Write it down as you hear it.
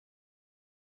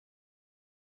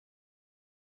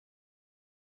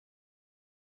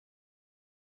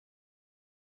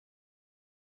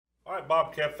All right,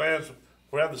 Bobcat fans,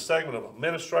 we have the segment of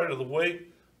Administrator of the Week,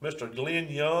 Mr. Lynn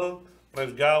Young. My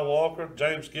name's Guy Walker,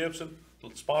 James Gibson,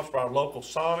 sponsored by our local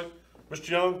Sonic.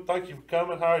 Mr. Young, thank you for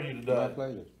coming. How are you today? My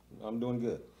pleasure. I'm doing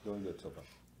good. Doing good so far.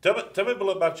 Tell me a little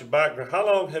about your background. How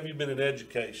long have you been in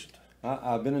education?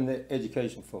 I've been in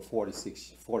education for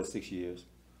 46 years.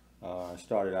 I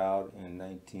started out in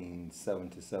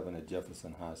 1977 at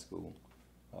Jefferson High School.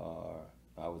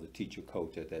 I was a teacher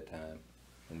coach at that time.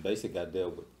 And basically I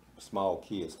dealt with small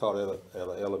kids. Taught at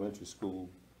an elementary school,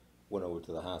 went over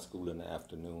to the high school in the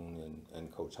afternoon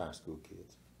and coached high school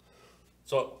kids.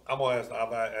 So I've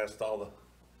asked all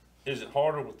is it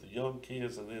harder with the young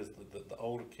kids than it is the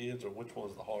older kids, or which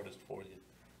one's the hardest for you?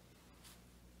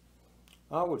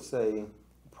 I would say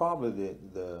probably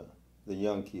the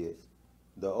young kids.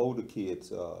 The older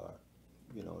kids,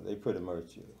 they pretty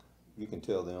much, you can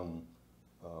tell them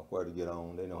where to get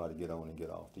on. They know how to get on and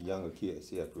get off. The younger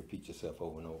kids, you have to repeat yourself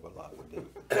over and over a lot with them.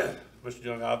 Mr.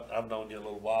 Young, I've known you a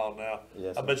little while now.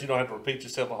 Yes, I bet you don't have to repeat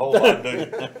yourself a whole lot, do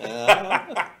you?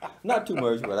 Not too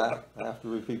much, but I have to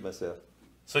repeat myself.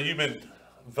 So you've been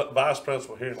vice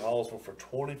principal here in Hallsville for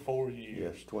 24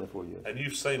 years. Yes, 24 years. And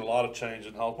you've seen a lot of change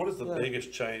in Hallsville. What is the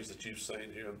biggest change that you've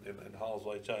seen here in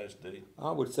Hallsville HISD?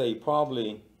 I would say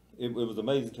probably, it was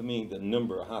amazing to me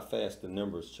how fast the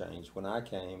numbers changed. When I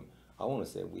came, I want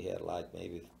to say we had like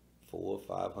maybe 400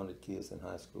 or 500 kids in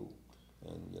high school.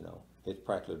 And, it's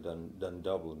practically done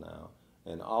double now.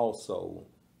 And also,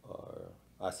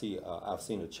 I've seen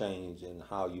a change in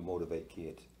how you motivate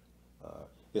kids.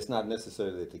 It's not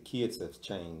necessarily that the kids have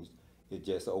changed. It's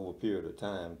just over a period of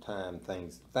time,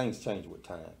 things change with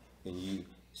time. And you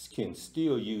can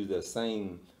still use the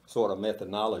same sort of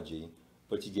methodology,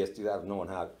 but you just got to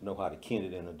know how to kent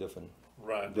it in a different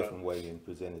way and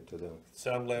present it to them.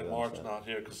 So I'm glad Mark's not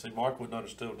here, because see, Mark wouldn't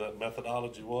understand what that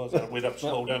methodology was, and we'd have to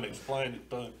slow down and explain it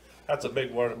to him. That's a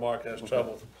big word, and Mark has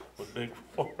trouble with big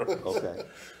words. Okay.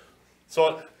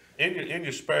 So in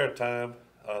your spare time,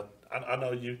 I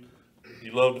know you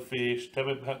love to fish. Tell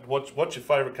me, what's your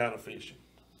favorite kind of fishing?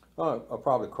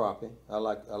 Probably crappie. I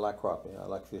like crappie. I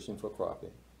like fishing for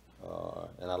crappie,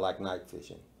 and I like night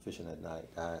fishing at night.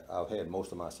 I've had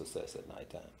most of my success at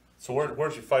nighttime. So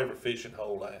where's your favorite fishing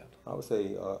hole at? I would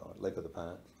say Lake of the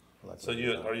Pines. So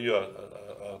are you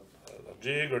a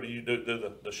jig, or do you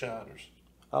do the shiners?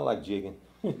 I like jigging.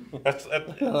 I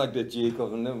like the jig,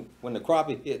 because when the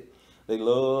crappie hit, they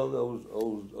love those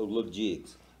little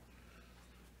jigs.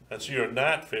 And so you're a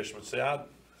night fisherman. See,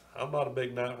 I'm not a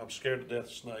big night. I'm scared to death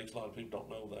of snakes. A lot of people don't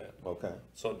know that. Okay.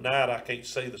 So at night I can't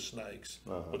see the snakes.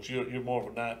 But you're more of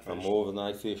a night fisher. I'm more of a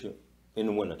night fisher in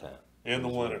the wintertime. In the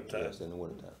wintertime. Yes, in the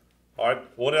wintertime. All right.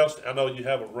 What else? I know you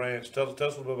have a ranch. Tell us a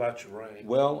little bit about your ranch.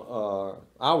 Well,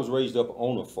 I was raised up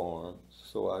on a farm,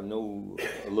 so I know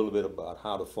a little bit about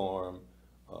how to farm,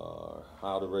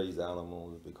 how to raise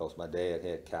animals, because my dad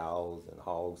had cows and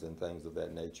hogs and things of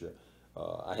that nature.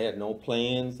 I had no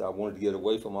plans. I wanted to get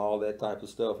away from all that type of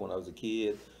stuff when I was a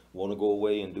kid. Want to go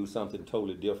away and do something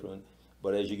totally different.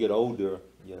 But as you get older,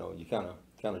 you kind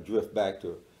of drift back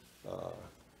to.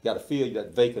 Got to fill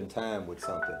that vacant time with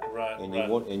something,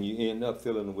 and you end up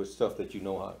filling it with stuff that you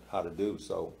know how to do.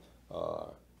 So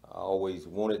I always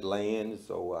wanted land,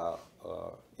 so I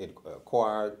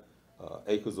acquired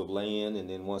acres of land, and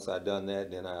then once I done that,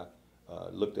 then I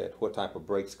looked at what type of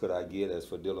breaks could I get as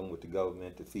for dealing with the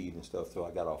government to feed and stuff. So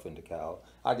I got off into cows.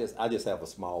 I just have a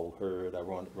small herd. I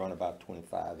run about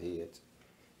 25 heads,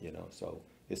 so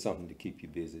it's something to keep you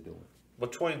busy doing.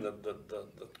 Between the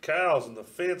cows and the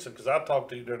fencing, because I talk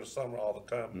to you during the summer all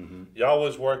the time, you're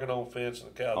always working on fencing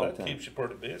the cows. That keeps you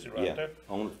pretty busy there.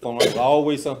 On the farm, there's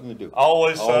always something to do.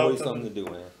 Always something to do,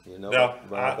 man.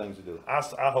 Now, things to do.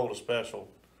 I hold a special.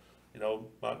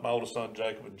 My oldest son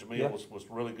Jacob and Jamil was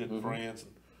really good friends.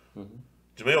 And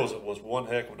Jamil was one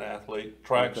heck of an athlete,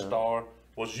 track star.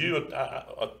 Was you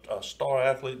a star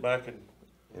athlete back in?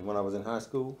 And when I was in high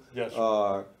school? Yes.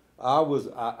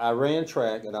 I ran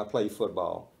track and I played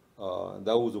football.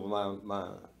 Those were my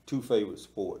two favorite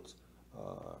sports.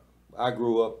 I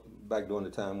grew up back during the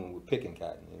time when we were picking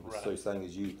cotton. It was such thing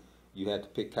as you had to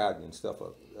pick cotton and stuff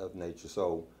of nature.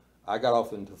 So I got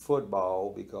off into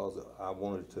football because I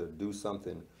wanted to do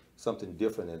something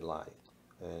different in life.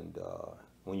 And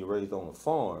when you're raised on a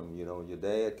farm, your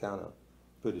dad kind of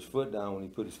put his foot down. When he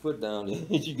put his foot down,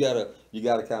 you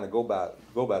gotta kind of go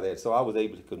by that. So I was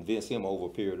able to convince him over a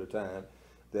period of time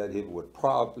that it would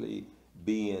probably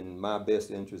be in my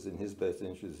best interest, in his best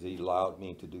interest. He allowed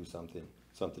me to do something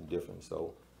different.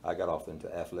 So I got off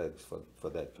into athletics for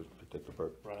that particular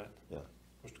purpose. Right. Yeah.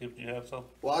 Mr. Gibson, you have something?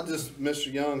 Well,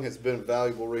 Mr. Young has been a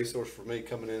valuable resource for me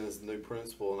coming in as the new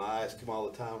principal, and I ask him all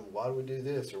the time, why do we do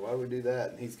this or why do we do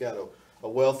that? And he's got a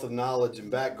wealth of knowledge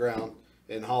and background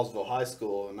in Hallsville High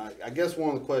School. And I guess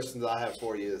one of the questions I have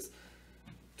for you is,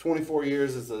 24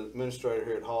 years as an administrator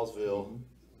here at Hallsville,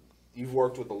 you've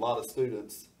worked with a lot of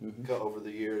students over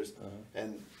the years,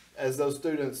 and as those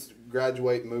students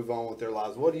graduate and move on with their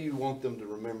lives, what do you want them to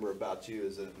remember about you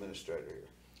as an administrator here?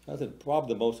 I think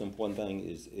probably the most important thing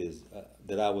is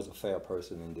that I was a fair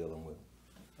person in dealing with.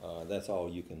 That's all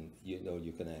you can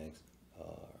ask.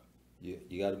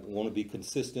 You got to want to be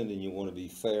consistent, and you want to be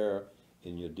fair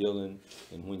in your dealing.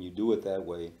 And when you do it that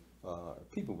way,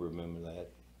 people remember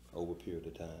that over a period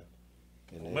of time.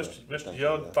 And Mr.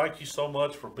 Young, thank you so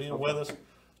much for being with us.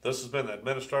 This has been the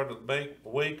Administrative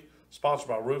Week, sponsored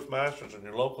by Roof Masters and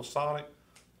your local Sonic.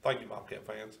 Thank you, Bobcat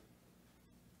fans.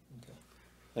 Okay.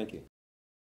 Thank you.